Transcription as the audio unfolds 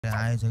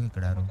आएछ कि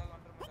केटाहरु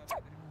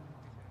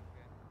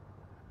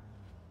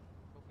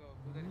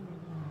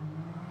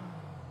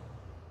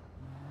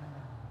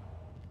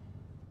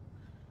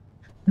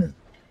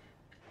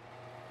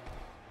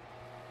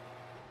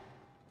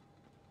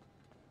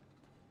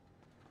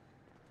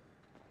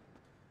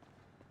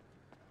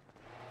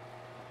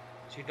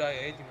छिटो आयो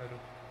है तिमीहरु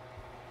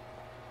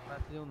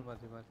माथि जाउनु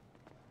माथि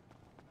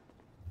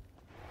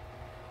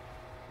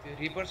त्यो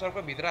रिपर सर्को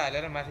भित्र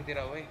हालेर माथितिर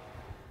हो है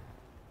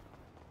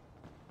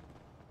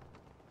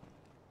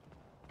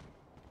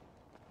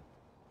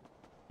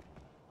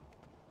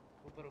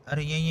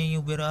अरे यही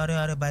उभिएर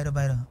अरे बाहिर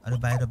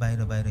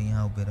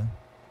यहाँ उभिएर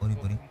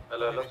वरिपरि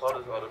हेलो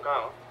सरहरु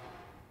कहाँ हो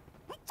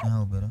यहाँ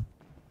उभिएर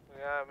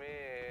यहाँ हामी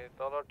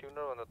तल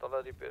ट्युनर भन्दा तल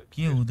रिपेयर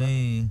के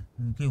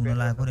हुन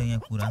लागेको रे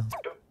यहाँ कुरा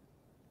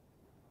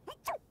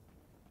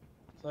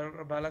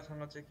सरको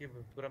बालासँग चाहिँ के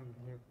पुरा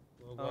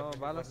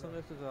बालासँग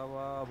यस्तो छ अब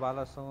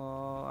बालासँग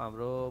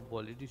हाम्रो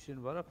भोलि डिसिजन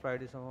भएर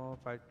फ्राइडेसँग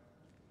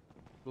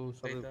फाइटको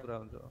सबै कुरा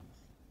हुन्छ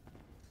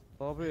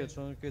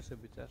तपाईँहरुसँग के छ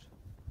विचार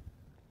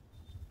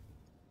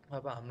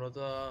अब हाम्रो त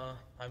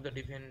हामी त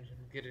डिफेन्स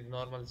के रे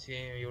नर्मल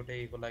सेम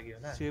एउटैको लागि हो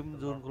ना सेम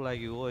जोनको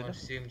लागि हो हैन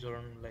सेम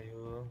जोनलाई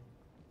हो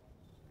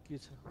के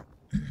छ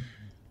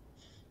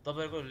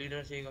तपाईहरुको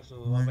लिडर चाहिँ कसो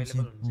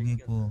अवेलेबल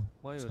हुन्छ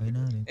छैन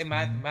ए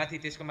माथि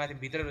त्यसको माथि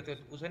भित्र त्यो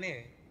उस नि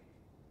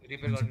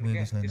रिपेयर गर्नु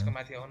के त्यसको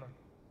माथि आउन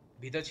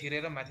भित्र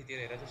छिरेर माथितिर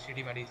हेरेर चाहिँ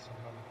सिडी माडी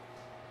सम्म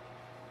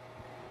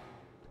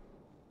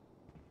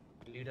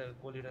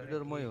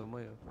लिडर मै हो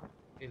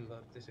के ल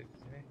त्यसै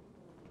नै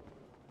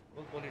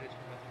को लिडर छ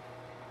माथि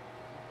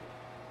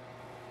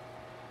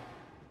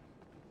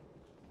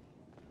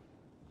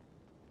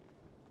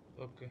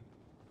ओके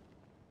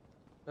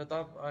त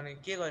अनि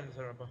के गर्ने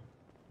सर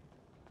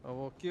अब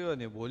के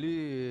गर्ने भोलि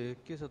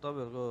के छ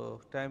तपाईहरुको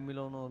टाइम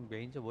मिलाउन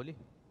भ्याइन्छ भोलि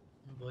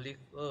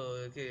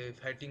के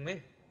फाइटिङमै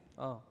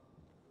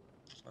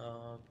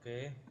ओके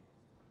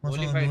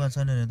भोलि फाइट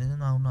छैन रे त्यसो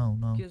आउन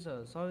के छ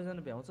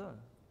सबैजना भ्याउँछ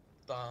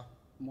त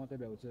म त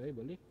भ्याउँछु है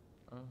भोलि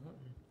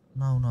न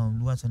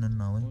लुगा छैन न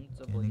है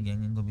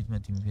ग्याङको बीचमा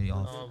तिमी फेरि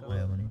अफ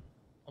भयो भने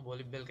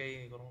भोलि बेलुकै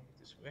गरौँ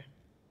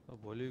त्यसो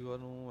भोलि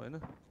गर्नु हैन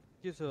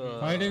के छ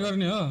फाइटै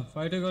गर्ने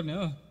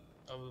हो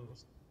अब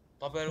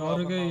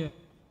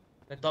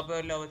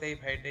तपाईहरुले अब त्यही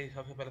फाइटै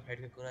सबसे पहिला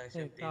फाइटको कुरा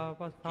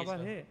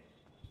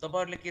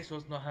तपाईहरुले के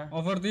सोच्नु हा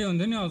अफर दिए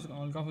हुन्छ नि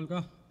हल्का फुल्का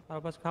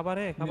बस खबर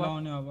है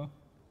मिलाउने अब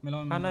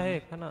मिलाउनु खाना है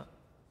खाना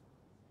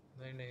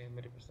नहीं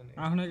मेरे पास नहीं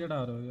आफ्नै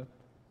केटाहरु हो यो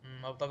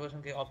अब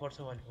तपाईहरुसँग के अफर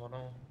छ भने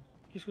भनौ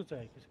किसको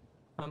चाहियो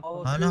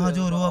हैन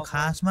हजुर हो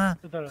खासमा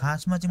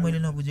चाहिँ मैले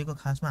नबुझेको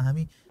खासमा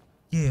हामी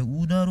के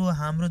उनीहरु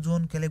हाम्रो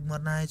जोन कलेक्ट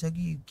गर्न आएछ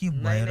कि के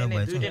भएर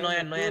भएछ दुईटै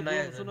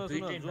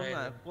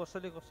नयाँ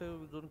कसैले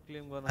जोन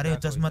क्लेम गर्न अरे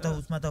जसमा त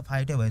उसमा त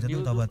फाइटै भएछ नि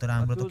तब त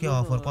हाम्रो त के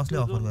अफर कसले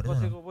अफर गरेछ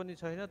कसैको पनि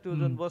छैन त्यो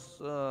जोन बस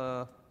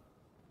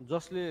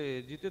जसले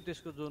जित्यो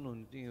त्यसको जोन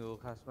हुन्थ्यो हो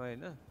खासमा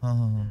हैन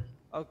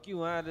अब कि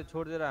उहाँहरुले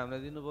छोड्दिएर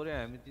हामीलाई दिनु पर्यो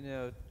हामी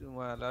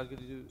उहाँहरुलाई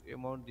अलिकति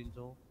एमाउन्ट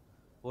दिन्छौं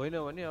होइन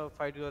भने अब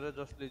फाइट गरेर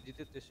जसले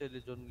जित्यो त्यसैले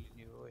जोन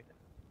लिने हो हैन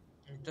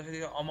त्यसैले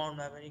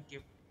अमाउन्टमा पनि के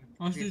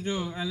अस्ति जो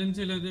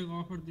एलएनसीलाई दिएको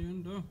अफर दियो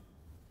नि त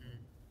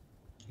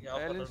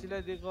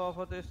एलएनसीलाई दिएको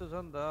अफर त यस्तो छ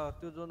नि त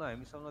त्यो जोन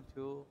हामीसँग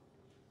थियो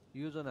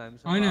यो जोन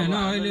हामीसँग हैन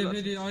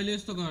अहिले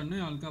यस्तो गर्ने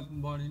हल्का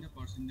बढी नै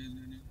पर्सेन्टेज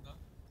दिने नि त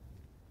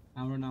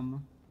हाम्रो नाममा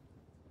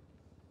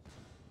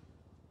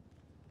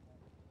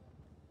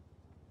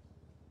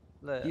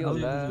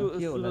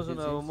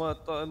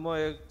म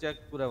एक च्याक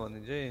कुरा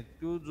भनिदिन्छु है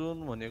त्यो जोन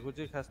भनेको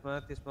चाहिँ खासमा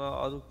त्यसमा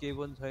अरु केही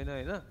पनि छैन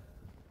हैन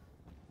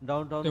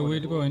डाउनटाउन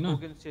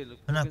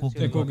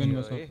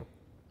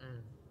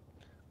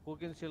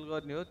कोकेन सेल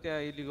गर्ने हो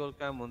त्यहाँ इलिगल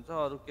काम हुन्छ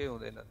अरु केही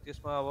हुँदैन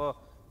त्यसमा अब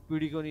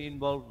पिडीको नि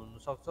इन्भल्भ हुन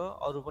सक्छ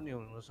अरु पनि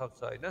हुन सक्छ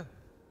हैन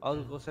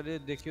अरु कसैले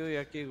देख्यो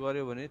या के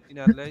गर्यो भने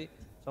तिनीहरुलाई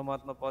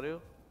समात्न पर्यो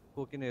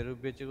कोकेनहरु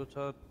बेचेको छ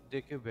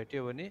देख्यो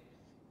भेट्यो भने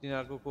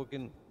तिनीहरुको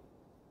कोकेन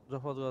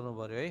जफत गर्नु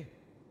पर्यो है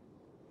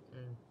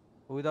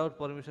विदाउट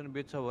परमिसन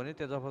बेच्छ भने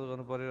त्यहाँ जफत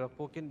गर्नु पर्यो र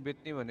कोकेन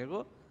बेच्ने भनेको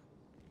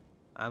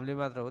हामीले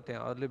मात्र हो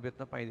त्यहाँ अरूले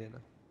बेच्न पाइदैन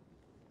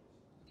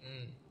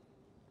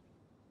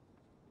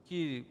कि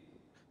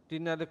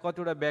तिनीहरुले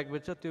कतिवटा ब्याग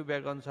बेच्छ त्यो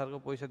ब्याग अनुसारको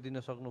पैसा दिन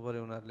सक्नु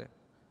पर्यो उनीहरुले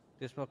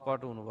त्यसमा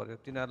कट हुनु पर्यो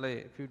तिनीहरुलाई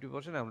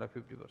 50% हामीलाई 50%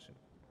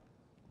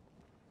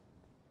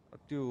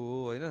 त्यो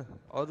हो हैन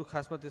अरु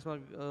खासमा त्यसमा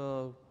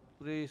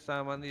पुरै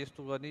सामान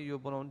यस्तो गर्ने यो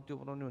बनाउने त्यो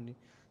बनाउने भन्ने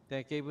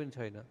त्यहाँ केही पनि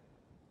छैन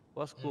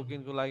बस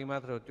कोकेनको लागि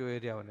मात्र हो त्यो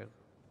एरिया भनेको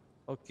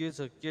अब के छ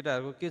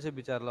केटाहरुको के छ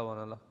विचार ल भन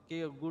ल के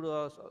गुड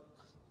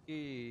के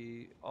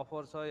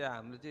अफर छ या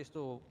हामीले चाहिँ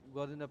यस्तो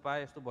गरिन पाए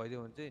यस्तो भइदियो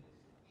भने चाहिँ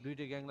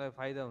दुईटै ग्याङलाई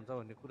फाइदा हुन्छ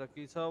भन्ने कुरा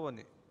के छ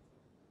भने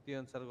त्यो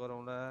अनुसार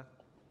गरौँला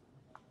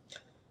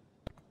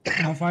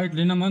फाइट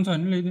लिन मन छ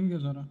भने ल्याइदिउँ के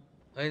छ र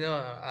हैन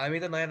हामी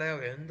त नयाँ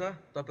भयो नि त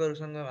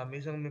तपाईहरुसँग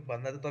हामीसँग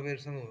भन्दा त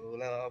तपाईहरुसँग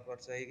होला अफर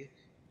चाहिँ के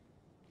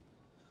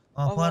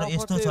अफर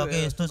यस्तो छ के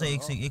यस्तो छ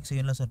एक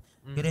सेकेन्ड ल सर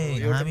के रे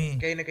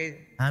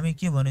हामी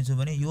के भनेछु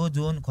भने यो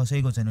जोन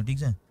खसेको छैन ठीक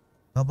छ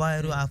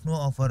तपाईहरु आफ्नो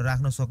अफर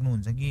राख्न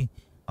सक्नुहुन्छ कि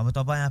अब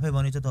तपाईँ आफै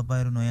भनेछ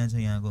तपाईँहरू नयाँ छ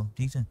यहाँको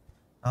ठीक छ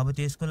अब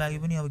त्यसको लागि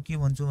पनि अब के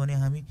भन्छु भने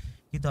हामी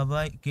कि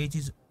तपाईँ केही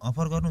चिज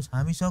अफर गर्नुहोस्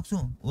हामी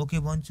सक्छौँ ओके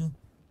भन्छु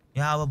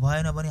या अब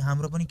भएन भने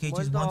हाम्रो पनि केही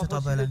चिज भन्छ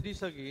तपाईँलाई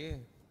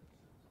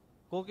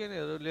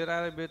कोकेनहरु लिएर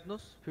आएर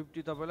बेच्नुस्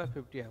 50 तपाईलाई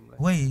 50 हामीलाई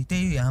वही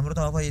त्यही हाम्रो त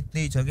अब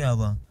यतै छ के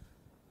अब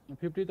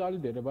 50 त अलि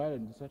धेरै भयो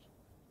नि सर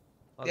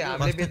त्यो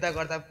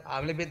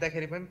हामीले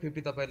बेच्दाखेरि पनि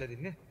 50 तपाईलाई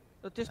दिने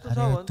त त्यस्तो छ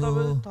भने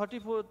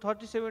तपाईले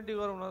 30 70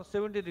 गरौँ न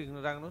 70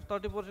 राख्नुस्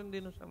 30%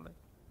 दिनुस् हामीलाई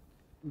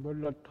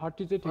बल्ल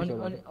 30 चाहिँ ठीक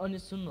छ अनि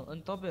सुन्नु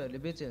अनि तपाईहरुले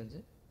बेच्यो भने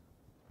चाहिँ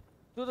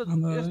त्यो त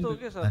यस्तो हो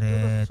के सर त्यो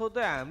त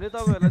सोध्दै हामीले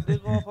तपाईहरुलाई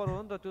दिएको अफर हो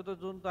नि त त्यो त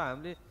जुन त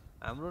हामीले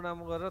हाम्रो नाम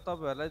गरेर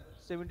तपाईहरुलाई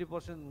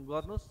 70%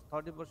 गर्नुस्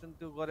 30%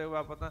 त्यो गरे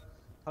बापतमा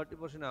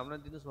 30% हामीलाई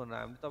दिनुस् भनेर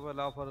हामीले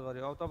तपाईहरुलाई अफर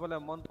गर्यो अब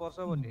तपाईलाई मन पर्छ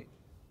भने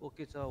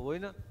ओके छ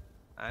होइन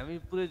हामी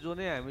पुरै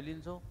जोनै हामी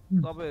लिन्छौँ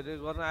तपाईहरुले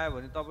गर्न आयो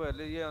भने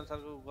तपाईहरुले यही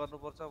अनुसारको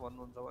गर्नुपर्छ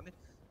भन्नुहुन्छ भने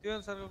त्यो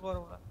अनुसारको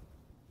गरौँला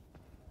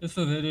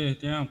यसो फेरि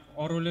त्यहाँ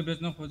अरूले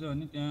बेच्न खोज्यो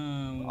भने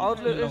त्यहाँ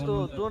अरूले यस्तो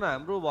जोन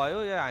हाम्रो भयो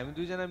या हामी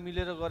दुईजना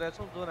मिलेर गरेका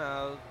छौँ जोन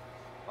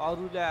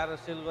अरूले आएर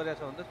सेल गरेका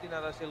छ भने त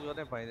तिनीहरूलाई सेल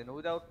गर्नै पाइँदैन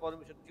विदाउट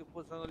पर्मिसन के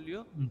कोसँग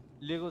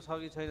लिएको छ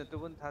कि छैन त्यो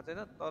पनि थाहा छैन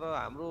तर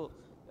हाम्रो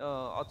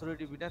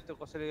अथोरिटी बिना त्यो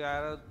कसैले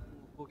आएर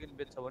कोकेन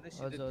बेच्छ भने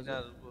सिधै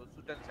तिनीहरूको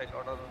सुट एन्ड साइड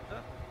अर्डर हुन्छ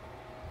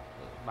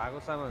भएको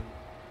सामान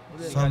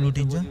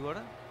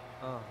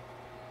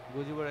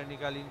गोजीबाट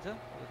निकालिन्छ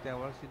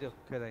त्यहाँबाट सिधै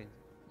खेदाइन्छ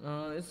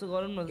यस्तो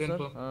गरौँ न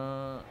सर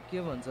के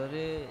भन्छ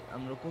अरे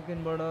हाम्रो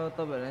कोकेनबाट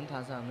तपाईँहरूलाई पनि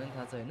थाहा छ हामीलाई पनि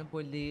थाहा छ होइन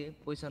पहिलेदेखि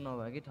पैसा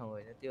नभएकै ठाउँ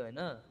होइन त्यो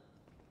होइन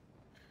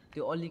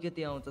त्यो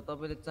अलिकति आउँछ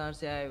तपाईँले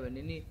 400 आयो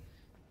भने नि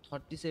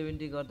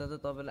 30-70 गर्दा त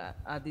तपाईँलाई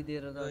आधी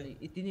दिएर त अनि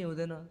यति नै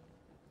हुँदैन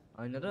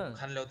होइन र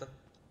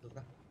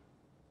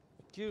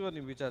के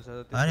गर्ने विचार छ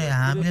अरे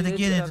हामीले त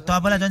के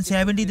तपाईलाई जन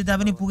 70 दिँदा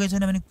पनि पुगेको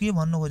छैन भने के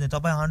भन्नु खोज्नु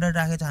तपाईँ 100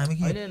 राखेछ हामी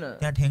के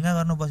त्यहाँ ठेङ्गा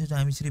गर्न बसेछ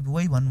हामी सिर्फ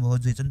वही भन्नु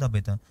खोज्दैछ नि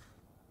तपाईँ त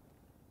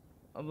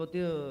अब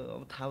त्यो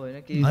अब थाहा भएन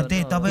के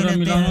त्यही तपाईले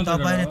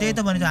त्यही त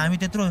भनेछ हामी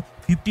त्यत्रो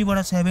 50 बाट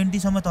 70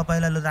 सम्म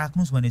तपाईलाई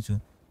राख्नुस् भनेछु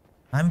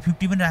हामी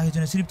 50 पनि राखेको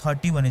छैन सिर्फ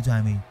 30 भनेछु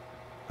हामी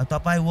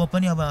तपाईँ वो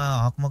पनि अब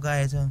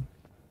हकमकाएछ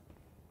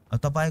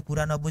तपाईँ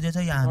कुरा नबुझेछ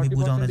या हामी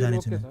बुझाउन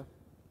जानेछौँ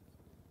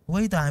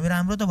वही त हामी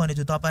राम्रो त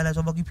भनेछु तपाईलाई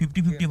जब कि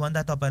 50-50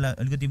 भन्दा तपाईलाई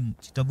अलिकति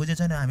चित्त बुझे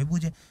छैन हामी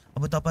बुझे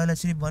अब तपाईलाई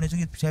सिर्फ भनेछु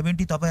कि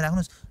 70 तपाईँ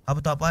राख्नुस् अब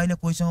तपाईले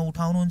कोहीसँग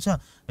उठाउनुहुन्छ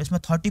यसमा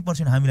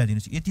 30% हामीलाई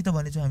दिनुस् यति त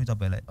भनेछु हामी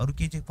तपाईलाई अरु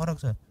के चाहिँ फरक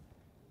छ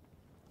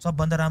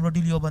सबभन्दा राम्रो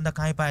डिल यो भन्दा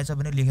काहीँ पाएछ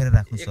भने लेखेर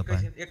राख्नुस्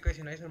तपाईँ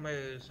एकैछिन है सर म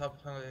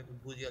सबसँग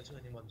बुझिहाल्छु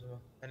अनि भन्छु म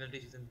फाइनल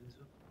डिसिजन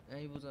दिन्छु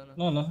यही बुझ्न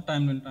ल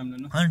टाइम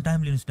लिनु अनि टाइम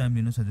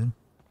लिनुस् हजुर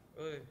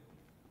ओइ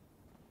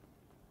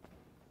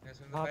यहाँ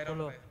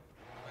सुन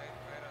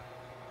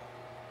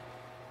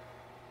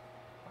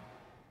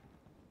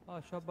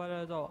बाहिर सब बाहर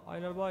आ जाओ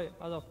आइलर बॉय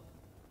आ जाओ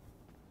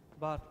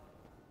बाहर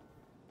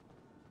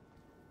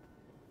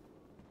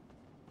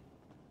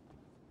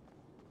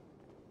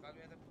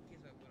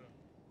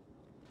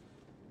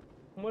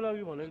मैले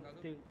अघि भनेको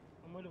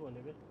मैले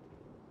भनेको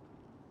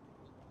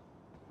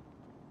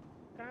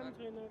काम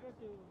छैन क्या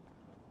त्यो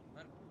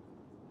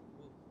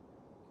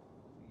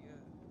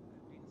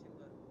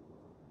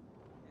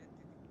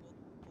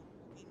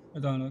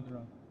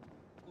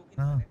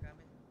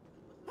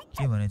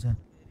के भनेछ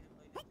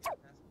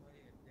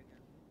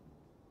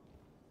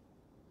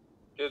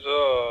त्यो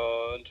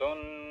जुन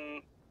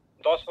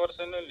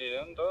 10%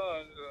 लियो नि त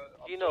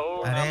किन हो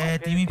अरे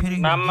तिमी फेरि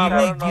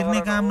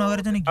गिर्ने काम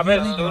नगरेछ नि अबे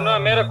सुन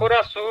मेरो कुरा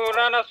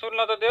सुन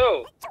त देऊ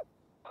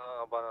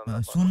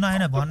सुन्न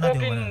हैन भन्न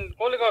देऊ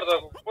कोले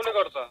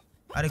गर्छ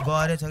अरे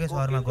गरेछ के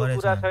शहरमा गरेछ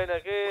कुरा छैन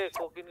के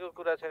कोकिनको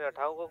कुरा छैन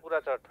ठाउँको कुरा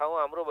छ ठाउँ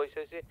हाम्रो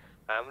भइसकेपछि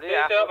हामीले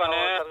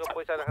आफ्नो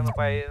पैसा राख्न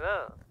पाएन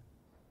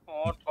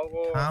ठाउँको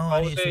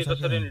चाहिँ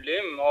जसरी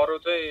लिम अरु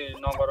चाहिँ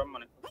नगरौँ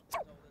भनेको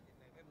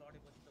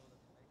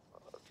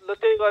ल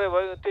त्यही गरे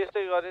भयो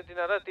त्यस्तै गर्ने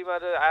तिनीहरु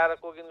तिमीहरु आएर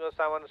कोकिनको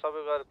सामान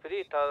सबै गरेर फेरि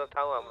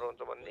ठाउँ हाम्रो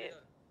हुन्छ भन्ने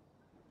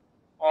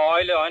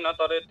अहिले हैन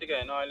तर यतिकै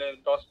हैन अहिले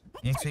 10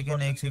 एक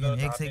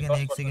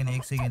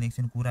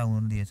सेकेन्ड कुरा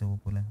हुन दिएछ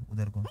उकोलाई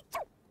उधरको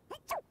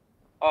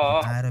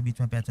आएर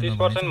बीचमा प्याच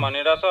 30%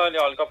 भनेरा छ अहिले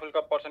हल्का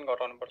फुल्का पर्सेन्ट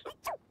घटाउनु पर्छ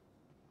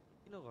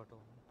किन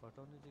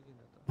घटाउने चाहिँ किन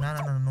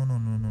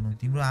त नो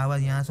तिम्रो आवाज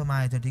यहाँसम्म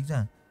आएछ ठीक छ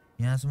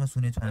यहाँसम्म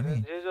सुनेछ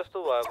हामी जे जस्तो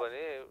भयो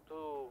भने तु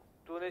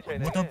नै छैन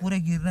वो त पुरै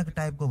गिर्न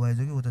टाइपको भएछ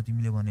कि वो त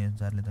तिमीले भने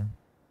अनुसारले त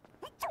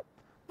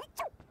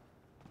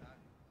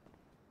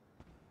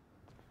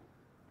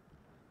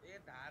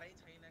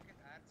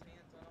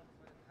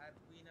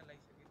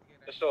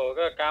यस्तो हो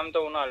क्या काम त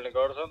उनीहरुले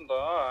गर्छ नि त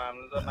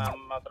हामीले त नाम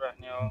मात्र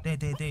राख्ने हो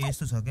त्यही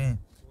यस्तो छ के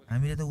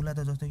हामीले त उला त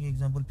जस्तो कि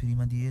एक्जाम्पल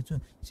फ्रीमा दिएछु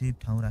सिर्फ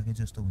ठाउँ राखे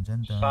जस्तो हुन्छ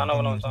नि त सानो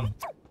बनाउँछ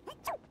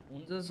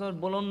हुन्छ सर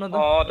बोलाउन न त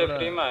त्यो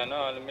फ्रीमा हैन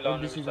अहिले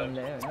मिलाउने डिसिजन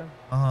ल्यायो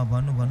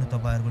हैन भन्नु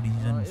तपाईहरुको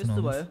डिसिजन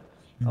यस्तो भयो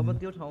अब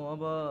त्यो ठाउँ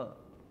अब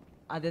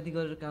आधी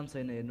गरेर काम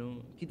छैन हेर्नु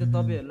कि त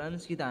तपाईहरु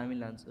लानुस् कि त हामी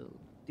लान्छौ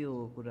त्यो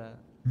हो कुरा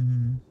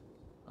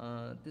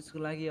त्यसको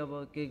लागि अब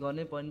केही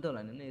गर्नै पर्ने त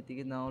होला नि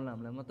यतिकै नआउला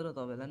हामीलाई मात्र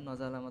तपाईहरुलाई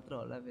नजाला मात्र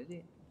होला फेरि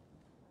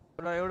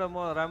एउटा म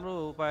राम्रो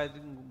उपाय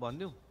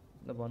भनिदिउँ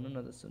ल भन्नु न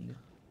त सुन्दियो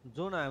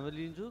जोन हामी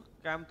लिन्छु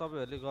काम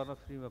तपाईँहरूले गर्न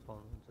फ्रीमा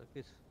पाउनुहुन्छ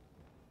के छ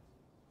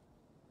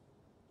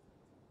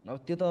अब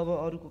त्यो त अब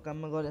अरूको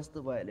काममा गरे जस्तो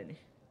भइहाल्यो नि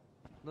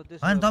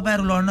अनि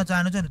तपाईँहरू लड्न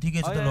चाहनुहुन्छ नि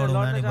ठिकै छ त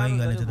लडौँला नि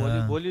भइहाल्छ त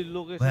भोलि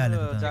लोकेसन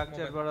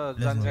जागच्याटबाट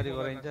जानकारी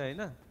गराइन्छ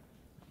होइन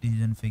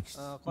डिसिजन फिक्स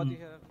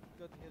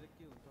कतिखेर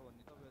के हुन्छ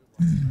भन्ने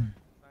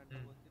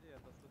तपाईँहरू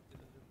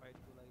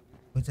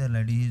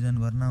कोचाहरूलाई डिसिजन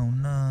गर्न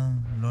हुन्न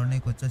लड्ने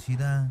खोज्छ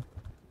सिधा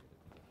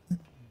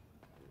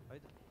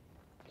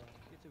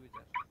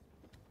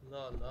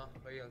ल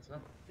भइहाल्छ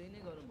त्यही नै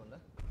गरौँ होला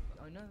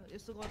होइन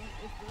यस्तो गरौँ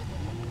यस्तो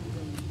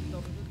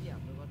तपाईँको कि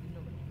हाम्रो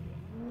गरिदिनु भन्ने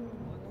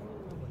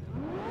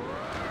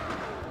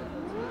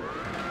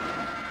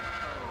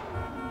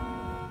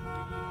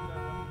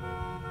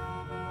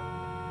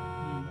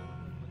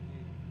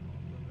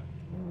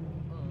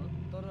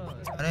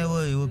अरे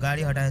वो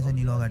गाडी हटाएछ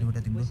निलो अगाडिबाट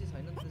तिम्रो पैसा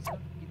छैन नि त्यसमा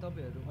कि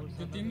तपाईँहरू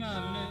त्यो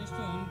तिमीहरूले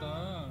यस्तो हो नि त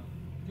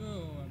त्यो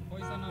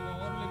पैसा नभए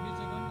अरूले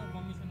बेचेको नि त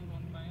कमिसन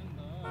पाउनु पायो नि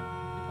त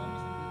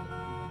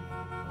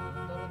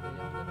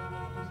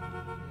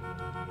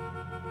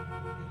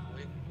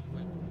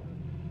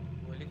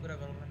भोलि कुरा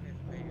गरौँला नि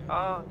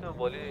त्यो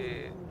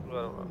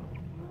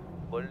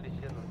भोलि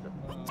डिसिजन हुन्छ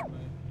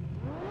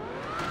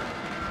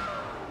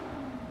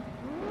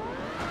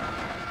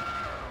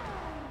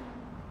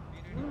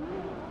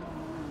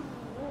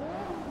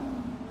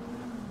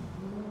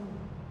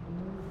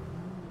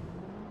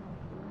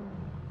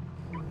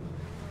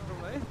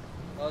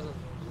हजुर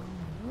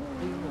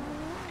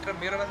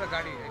मेरोमा छ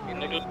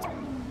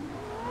गाडी